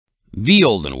The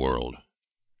Olden World.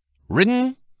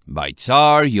 Written by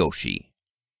Czar Yoshi.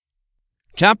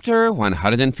 Chapter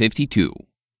 152.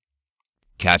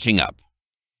 Catching Up.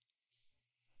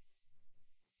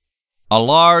 A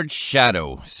large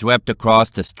shadow swept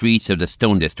across the streets of the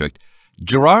Stone District,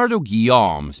 Gerardo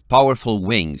Guillaume's powerful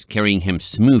wings carrying him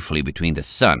smoothly between the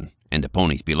sun and the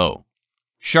ponies below.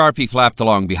 Sharpie flapped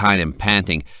along behind him,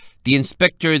 panting, the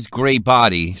inspector's gray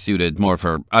body suited more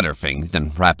for other things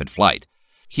than rapid flight.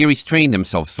 He restrained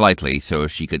himself slightly so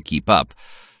she could keep up.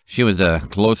 She was the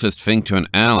closest thing to an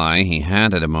ally he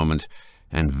had at the moment,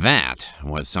 and that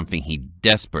was something he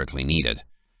desperately needed.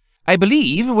 "I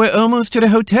believe we're almost to the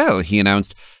hotel," he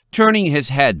announced, turning his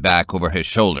head back over his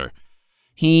shoulder.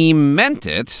 He meant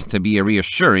it to be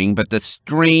reassuring, but the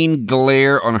strained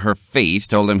glare on her face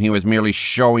told him he was merely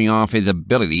showing off his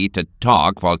ability to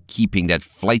talk while keeping that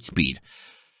flight speed.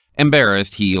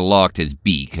 Embarrassed, he locked his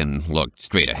beak and looked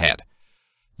straight ahead.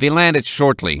 They landed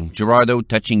shortly, Gerardo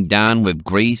touching down with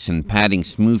grace and padding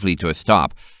smoothly to a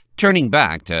stop, turning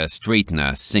back to straighten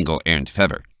a single errant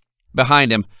feather.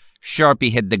 Behind him, Sharpie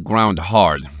hit the ground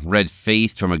hard,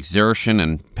 red-faced from exertion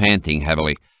and panting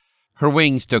heavily. Her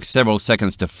wings took several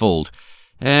seconds to fold,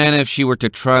 and if she were to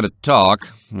try to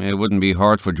talk, it wouldn't be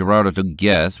hard for Gerardo to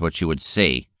guess what she would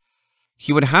say.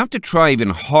 He would have to try even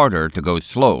harder to go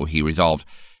slow, he resolved,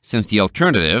 since the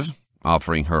alternative,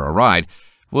 offering her a ride,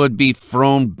 would be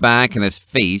thrown back in his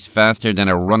face faster than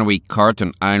a runaway cart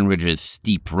on Iron Ridge's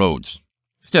steep roads.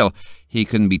 Still, he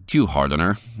couldn't be too hard on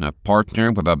her. A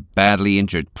partner with a badly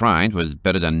injured pride was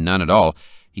better than none at all,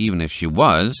 even if she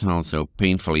was also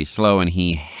painfully slow and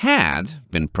he had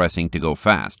been pressing to go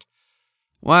fast.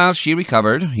 While she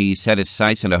recovered, he set his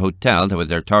sights on the hotel that was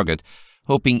their target,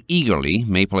 hoping eagerly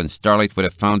Maple and Starlight would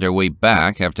have found their way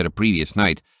back after the previous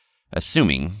night,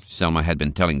 assuming Selma had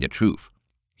been telling the truth.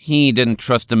 He didn't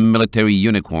trust the military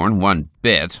unicorn one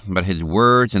bit, but his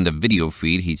words and the video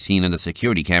feed he'd seen on the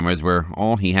security cameras were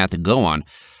all he had to go on,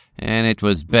 and it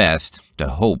was best to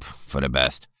hope for the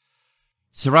best.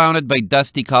 Surrounded by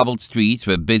dusty cobbled streets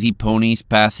with busy ponies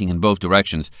passing in both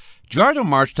directions, Gerardo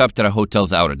marched up to the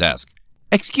hotel's outer desk.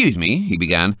 "Excuse me," he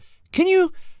began. "Can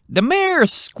you—" The mayor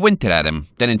squinted at him,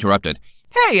 then interrupted.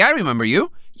 "Hey, I remember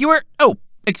you. You were— Oh,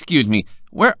 excuse me.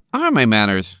 Where are my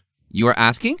manners? You were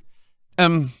asking?"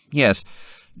 Yes."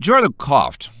 Gerardo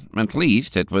coughed. At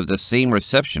least it was the same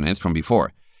receptionist from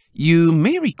before. "You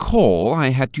may recall I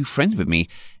had two friends with me,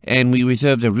 and we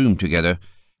reserved a room together.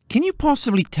 Can you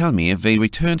possibly tell me if they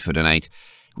returned for the night?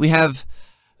 We have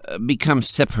become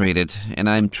separated, and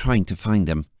I'm trying to find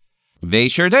them." "They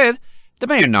sure did." The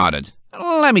mayor nodded.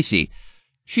 "Let me see."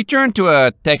 She turned to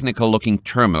a technical-looking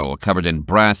terminal covered in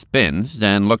brass bins,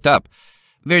 then looked up.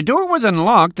 "Their door was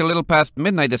unlocked a little past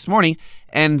midnight this morning,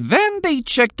 and then they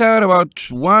checked out about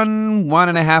one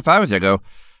and a half hours ago.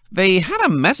 They had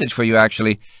a message for you,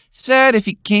 actually. Said if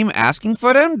you came asking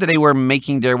for them, that they were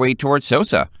making their way towards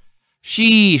Sosa."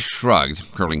 She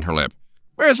shrugged, curling her lip.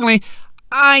 "Personally,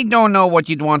 I don't know what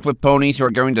you'd want with ponies who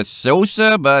are going to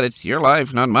Sosa, but it's your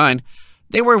life, not mine.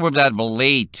 They were with that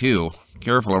valet, too.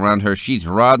 Careful around her, she's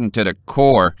rotten to the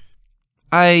core."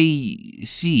 "I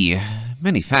see.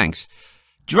 Many thanks."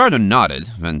 Gerardo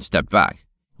nodded, then stepped back.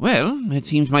 "Well, it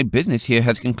seems my business here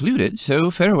has concluded,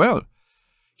 so farewell."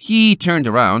 He turned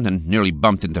around and nearly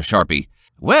bumped into Sharpie.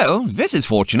 "Well, this is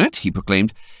fortunate," he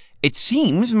proclaimed. "It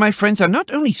seems my friends are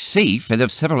not only safe as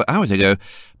of several hours ago,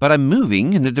 but are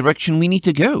moving in the direction we need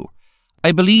to go.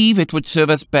 I believe it would serve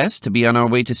us best to be on our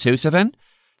way to Sosa then.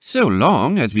 So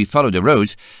long as we follow the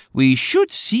roads, we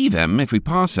should see them if we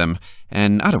pass them,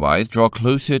 and otherwise draw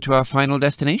closer to our final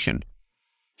destination."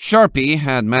 Sharpie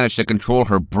had managed to control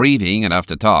her breathing enough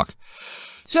to talk.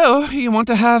 "So, you want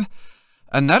to have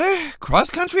another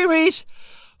cross-country race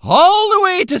all the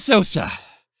way to Sosa?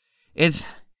 Is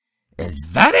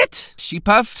that it?" she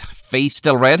puffed, face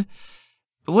still red.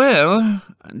 "Well,"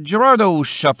 Gerardo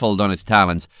shuffled on his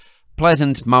talons,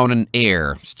 pleasant mountain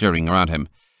air stirring around him.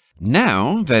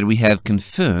 "Now that we have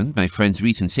confirmed my friend's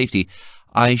recent safety,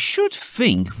 I should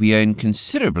think we are in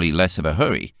considerably less of a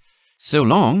hurry. So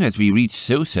long as we reach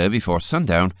Sosa before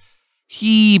sundown."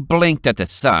 He blinked at the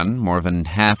sun, more than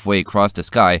halfway across the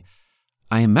sky.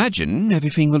 "I imagine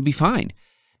everything will be fine.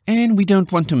 And we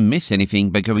don't want to miss anything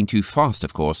by going too fast,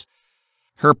 of course."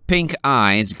 Her pink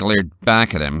eyes glared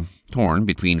back at him, torn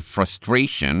between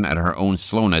frustration at her own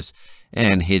slowness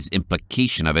and his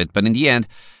implication of it, but in the end,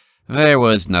 there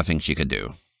was nothing she could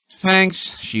do.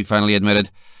 "Thanks," she finally admitted.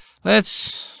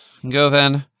 "Let's go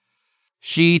then."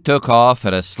 She took off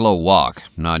at a slow walk,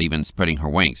 not even spreading her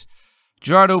wings.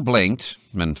 Gerardo blinked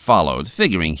and followed,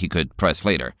 figuring he could press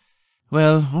later.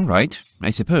 "Well, all right.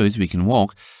 I suppose we can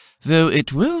walk. though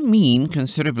it will mean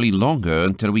considerably longer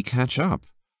until we catch up.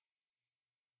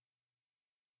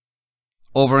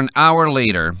 Over an hour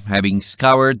later, having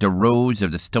scoured the roads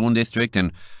of the Stone District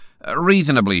and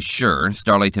reasonably sure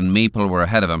Starlight and Maple were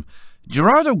ahead of him,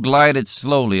 Gerardo glided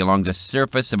slowly along the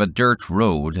surface of a dirt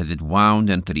road as it wound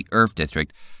into the Earth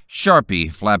District,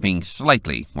 Sharpie flapping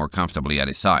slightly more comfortably at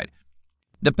his side.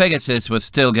 The Pegasus was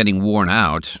still getting worn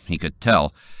out, he could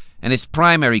tell, and his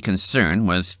primary concern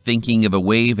was thinking of a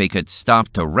way they could stop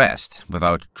to rest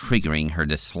without triggering her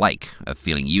dislike of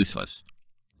feeling useless.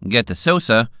 Get to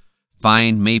Sosa,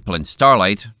 find Maple and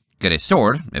Starlight, get a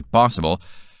sword, if possible,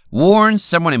 warn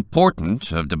someone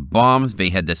important of the bombs they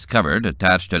had discovered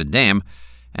attached to the dam,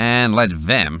 and let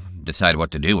them decide what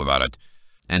to do about it.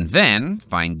 And then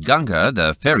find Gunga,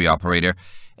 the ferry operator,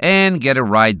 and get a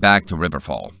ride back to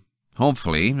Riverfall.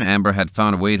 Hopefully, Amber had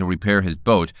found a way to repair his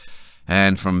boat,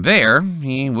 and from there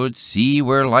he would see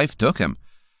where life took him.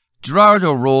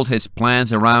 Gerardo rolled his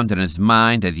plans around in his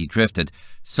mind as he drifted,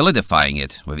 solidifying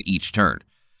it with each turn.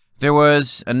 There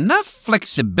was enough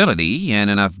flexibility and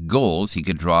enough goals he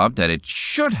could drop that it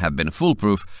should have been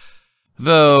foolproof,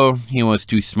 though he was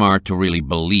too smart to really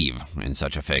believe in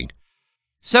such a thing.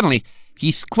 Suddenly,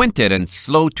 he squinted and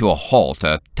slowed to a halt,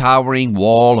 a towering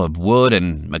wall of wood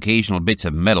and occasional bits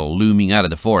of metal looming out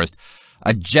of the forest,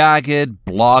 a jagged,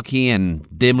 blocky, and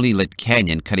dimly lit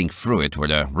canyon cutting through it where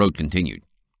the road continued.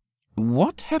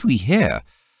 "What have we here?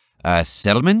 A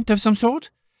settlement of some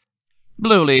sort?"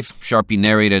 "Blue Leaf," Sharpie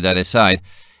narrated at his side.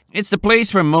 "It's the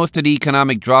place where most of the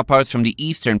economic dropouts from the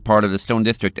eastern part of the Stone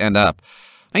District end up.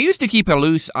 I used to keep a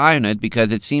loose eye on it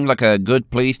because it seemed like a good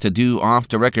place to do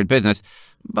off-the-record business,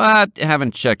 but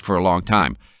haven't checked for a long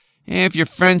time. If your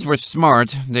friends were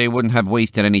smart, they wouldn't have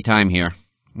wasted any time here.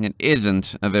 It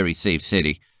isn't a very safe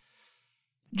city."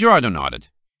 Gerardo nodded.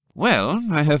 "Well,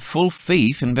 I have full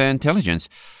faith in their intelligence.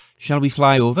 Shall we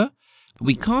fly over?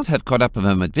 We can't have caught up with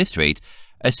them at this rate,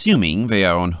 assuming they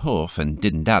are on hoof and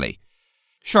didn't dally."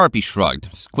 Sharpie shrugged,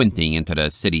 squinting into the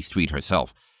city street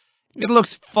herself. "It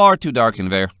looks far too dark in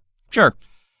there. Sure."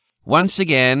 Once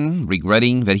again,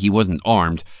 regretting that he wasn't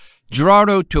armed,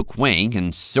 Gerardo took wing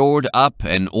and soared up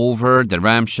and over the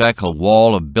ramshackle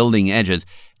wall of building edges,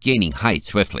 gaining height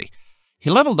swiftly. He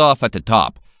leveled off at the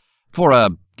top. For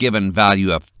a given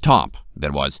value of top,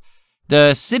 that was.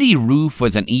 The city roof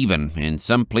was uneven, in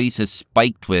some places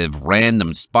spiked with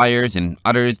random spires, and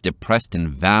others depressed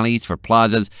in valleys for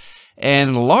plazas,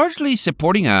 and largely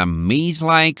supporting a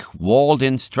maze-like,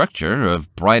 walled-in structure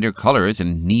of brighter colors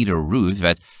and neater roofs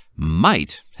that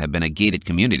might have been a gated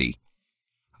community.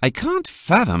 "I can't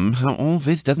fathom how all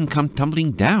this doesn't come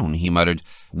tumbling down," he muttered,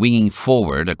 winging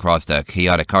forward across the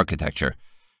chaotic architecture.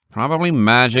 "Probably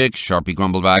magic," Sharpie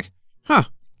grumbled back. "Huh,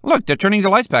 look, they're turning the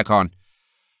lights back on."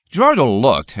 Gerardo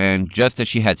looked, and just as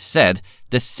she had said,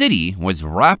 the city was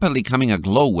rapidly coming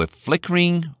aglow with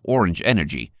flickering orange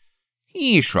energy.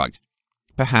 He shrugged.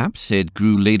 Perhaps it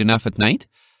grew late enough at night?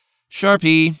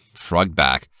 Sharpie shrugged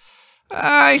back.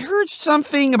 "I heard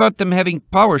something about them having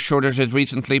power shortages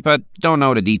recently, but don't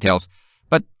know the details."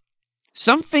 But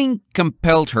something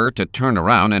compelled her to turn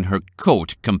around, and her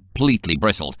coat completely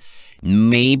bristled.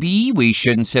 "Maybe we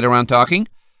shouldn't sit around talking?"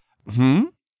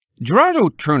 Gerardo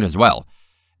turned as well,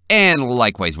 and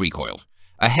likewise recoiled.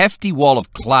 A hefty wall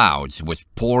of clouds was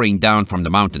pouring down from the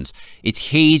mountains,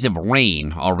 its haze of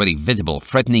rain already visible,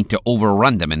 threatening to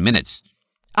overrun them in minutes.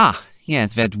 "Ah,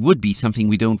 yes, that would be something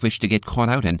we don't wish to get caught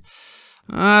out in."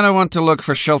 "I don't want to look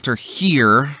for shelter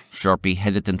here," Sharpie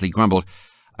hesitantly grumbled,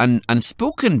 an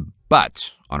unspoken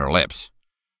but on her lips.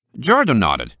 Gerardo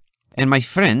nodded. "And my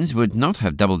friends would not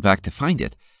have doubled back to find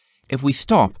it. If we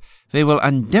stop, they will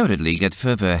undoubtedly get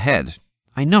further ahead.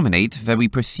 I nominate that we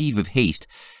proceed with haste,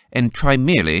 and try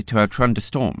merely to outrun the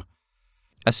storm."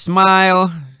 A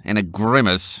smile and a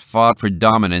grimace fought for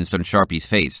dominance on Sharpie's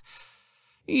face.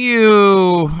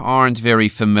 "You aren't very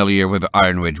familiar with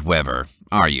Ironridge weather,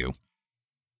 are you?"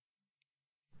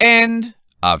 End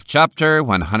of chapter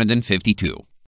 152.